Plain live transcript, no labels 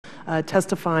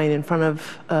testifying in front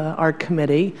of our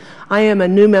committee. I am a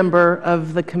new member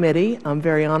of the committee. I'm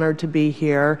very honored to be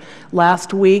here.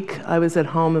 Last week, I was at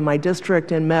home in my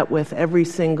district and met with every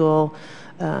single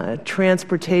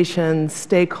transportation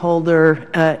stakeholder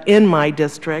in my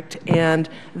district, and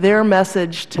their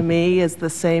message to me is the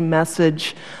same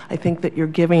message I think that you're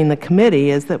giving the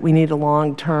committee, is that we need a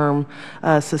long-term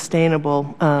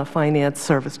sustainable finance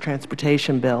service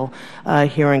transportation bill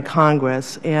here in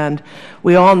Congress. And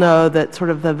we all know that sort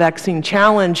of the vexing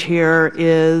challenge here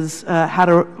is how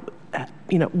to,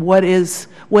 what is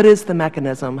the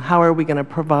mechanism? How are we going to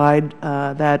provide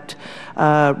that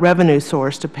revenue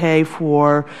source to pay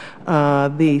for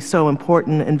the so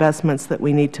important investments that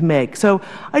we need to make? So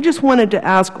I just wanted to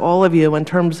ask all of you, in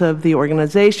terms of the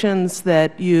organizations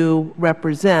that you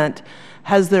represent,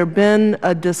 has there been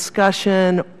a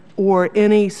discussion or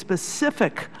any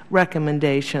specific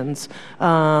recommendations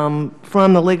from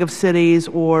the League of Cities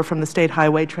or from the state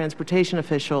highway transportation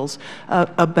officials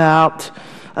about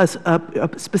a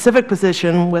specific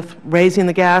position with raising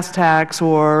the gas tax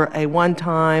or a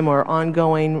one-time or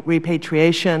ongoing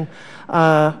repatriation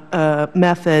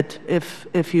method,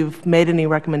 if you've made any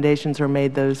recommendations or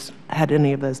had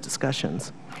any of those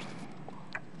discussions?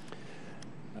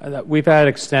 We've had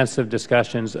extensive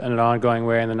discussions in an ongoing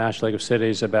way in the National League of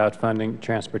Cities about funding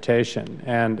transportation,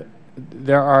 and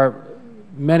there are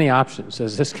many options,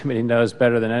 as this committee knows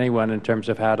better than anyone, in terms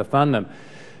of how to fund them.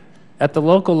 At the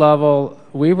local level,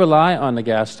 we rely on the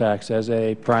gas tax as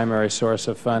a primary source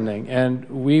of funding, and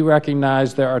we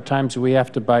recognize there are times we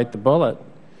have to bite the bullet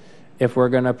if we're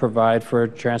going to provide for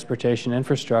transportation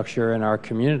infrastructure in our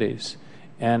communities.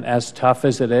 And as tough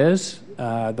as it is,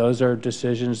 those are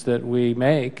decisions that we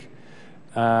make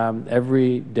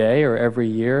every day or every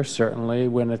year, certainly,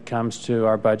 when it comes to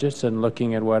our budgets and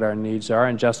looking at what our needs are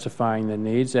and justifying the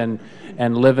needs and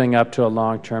living up to a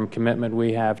long-term commitment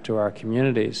we have to our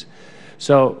communities.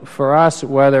 So for us,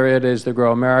 whether it is the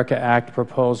Grow America Act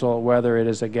proposal, whether it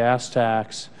is a gas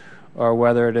tax, or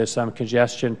whether it is some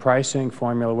congestion pricing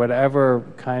formula, whatever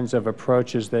kinds of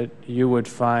approaches that you would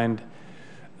find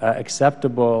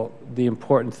acceptable, the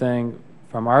important thing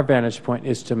from our vantage point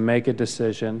is to make a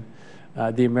decision.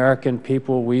 The American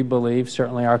people, we believe,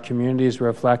 certainly our communities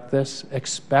reflect this,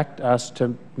 expect us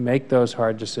to make those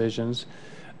hard decisions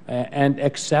and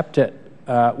accept it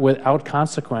without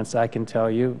consequence, I can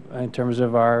tell you, in terms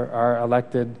of our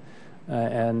elected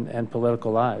and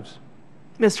political lives.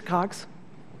 Mr. Cox.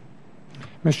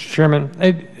 Mr.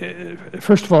 Chairman,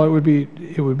 first of all, it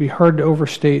would be hard to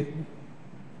overstate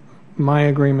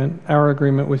our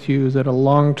agreement with you that a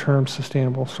long-term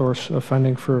sustainable source of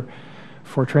funding for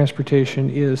transportation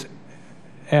is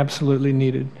absolutely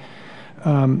needed.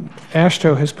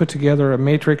 AASHTO has put together a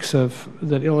matrix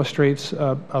that illustrates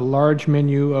a large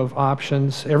menu of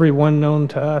options, every one known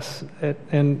to us,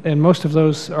 and most of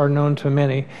those are known to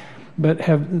many, but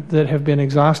that have been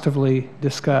exhaustively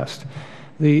discussed.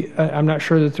 I'm not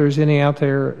sure that there's any out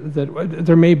there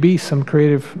there may be some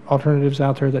creative alternatives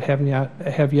out there that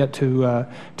have yet to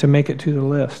make it to the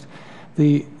list.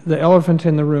 The elephant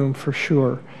in the room, for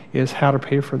sure, is how to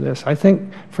pay for this. I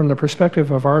think from the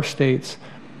perspective of our states,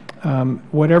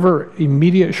 whatever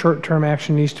immediate short-term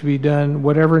action needs to be done,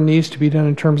 whatever needs to be done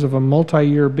in terms of a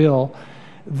multi-year bill,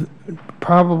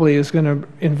 probably is going to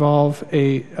involve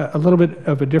a little bit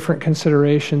of a different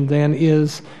consideration than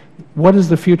is what does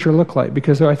the future look like?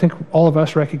 Because I think all of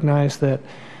us recognize that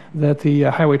the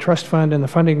Highway Trust Fund and the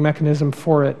funding mechanism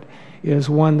for it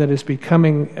is one that is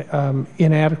becoming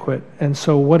inadequate. And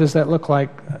so what does that look like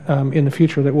in the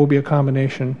future? That will be a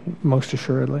combination, most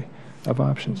assuredly, of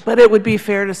options. But it would be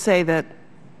fair to say that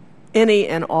any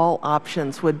and all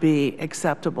options would be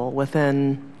acceptable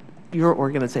within your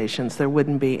organizations. There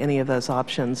wouldn't be any of those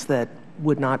options that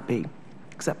would not be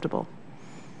acceptable.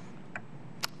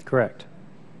 Correct.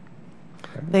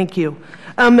 Thank you.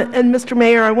 And Mr.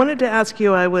 Mayor, I wanted to ask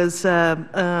you, I was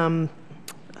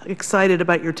excited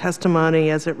about your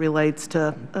testimony as it relates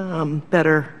to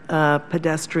better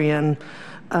pedestrian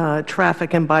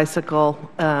traffic and bicycle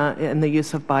and the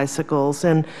use of bicycles.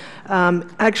 And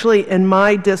actually in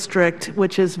my district,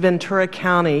 which is Ventura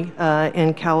County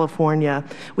in California,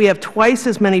 we have twice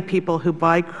as many people who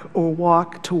bike or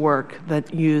walk to work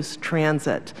that use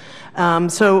transit.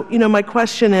 So, my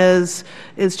question is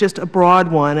just a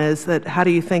broad one, is that how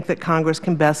do you think that Congress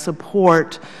can best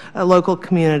support local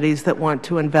communities that want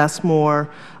to invest more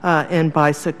in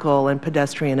bicycle and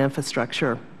pedestrian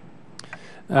infrastructure?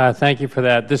 Thank you for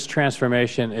that. This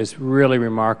transformation is really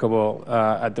remarkable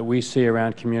that we see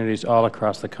around communities all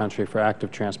across the country for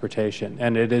active transportation.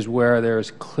 And it is where there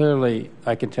is clearly,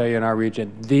 I can tell you in our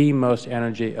region, the most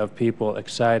energy of people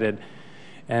excited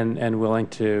and willing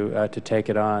to take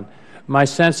it on. My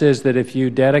sense is that if you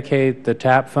dedicate the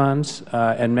TAP funds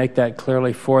and make that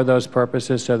clearly for those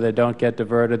purposes so they don't get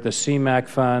diverted, the CMAQ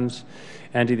funds,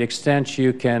 and to the extent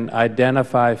you can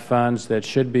identify funds that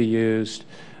should be used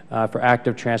for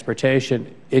active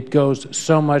transportation, it goes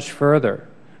so much further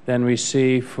than we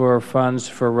see for funds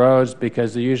for roads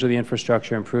because usually the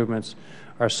infrastructure improvements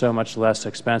are so much less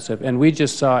expensive. And we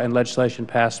just saw in legislation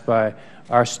passed by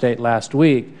our state last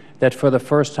week that for the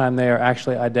first time they are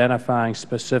actually identifying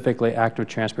specifically active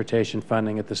transportation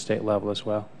funding at the state level as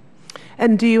well.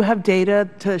 And do you have data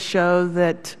to show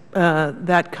that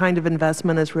that kind of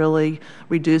investment is really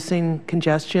reducing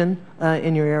congestion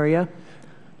in your area?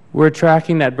 We're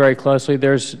tracking that very closely.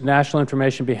 There's national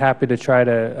information. Be happy to try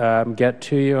to get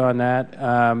to you on that.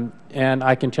 And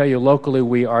I can tell you locally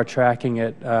we are tracking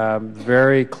it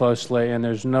very closely, and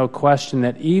there's no question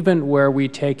that even where we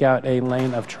take out a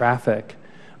lane of traffic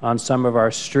on some of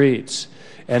our streets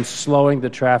and slowing the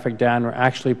traffic down, we're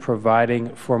actually providing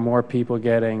for more people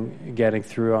getting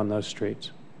through on those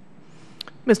streets.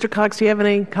 Mr. Cox, do you have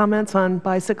any comments on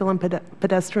bicycle and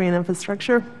pedestrian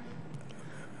infrastructure?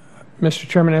 Mr.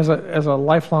 Chairman, as a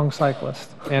lifelong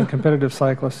cyclist and competitive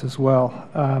cyclist as well,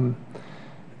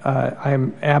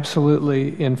 I'm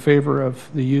absolutely in favor of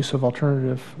the use of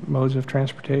alternative modes of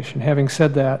transportation. Having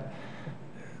said that,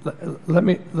 let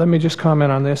me just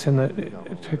comment on this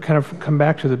to kind of come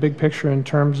back to the big picture in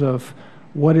terms of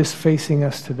what is facing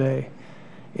us today.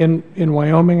 In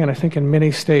Wyoming, and I think in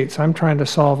many states, I'm trying to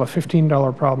solve a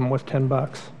 $15 problem with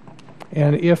 $10.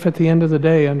 And if at the end of the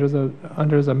day, under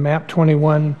the MAP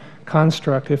 21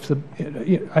 construct, I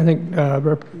think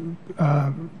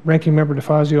Ranking Member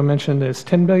DeFazio mentioned it's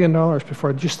 $10 billion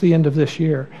before just the end of this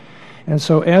year. And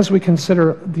so as we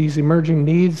consider these emerging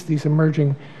needs,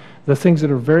 the things that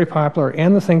are very popular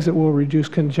and the things that will reduce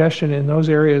congestion in those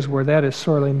areas where that is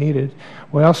sorely needed,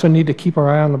 we also need to keep our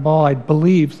eye on the ball, I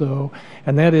believe, though,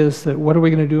 and that is that what are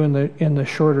we going to do in the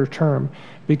shorter term?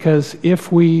 Because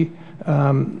if we're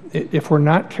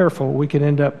not careful, we could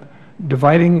end up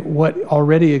dividing what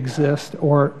already exists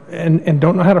and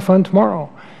don't know how to fund tomorrow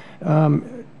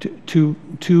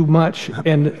too much.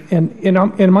 And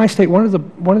in my state, one of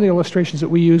the illustrations that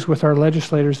we use with our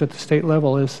legislators at the state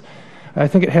level is, I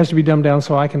think it has to be dumbed down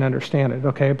so I can understand it,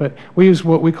 okay? But we use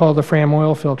what we call the Fram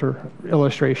oil filter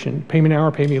illustration, pay me now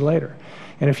or pay me later.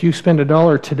 And if you spend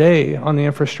 $1 today on the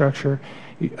infrastructure,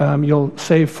 you'll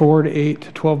save $4 to $8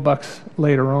 to $12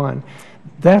 later on.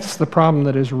 That's the problem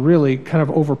that is really kind of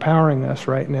overpowering us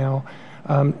right now,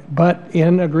 but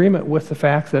in agreement with the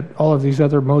fact that all of these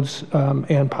other modes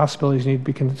and possibilities need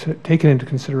to be taken into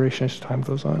consideration as time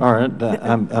goes on. All right.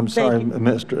 I'm sorry,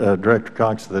 Mr. Director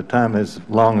Cox, the time has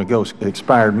long ago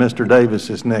expired. Mr. Davis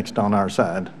is next on our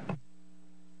side.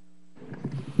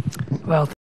 Well.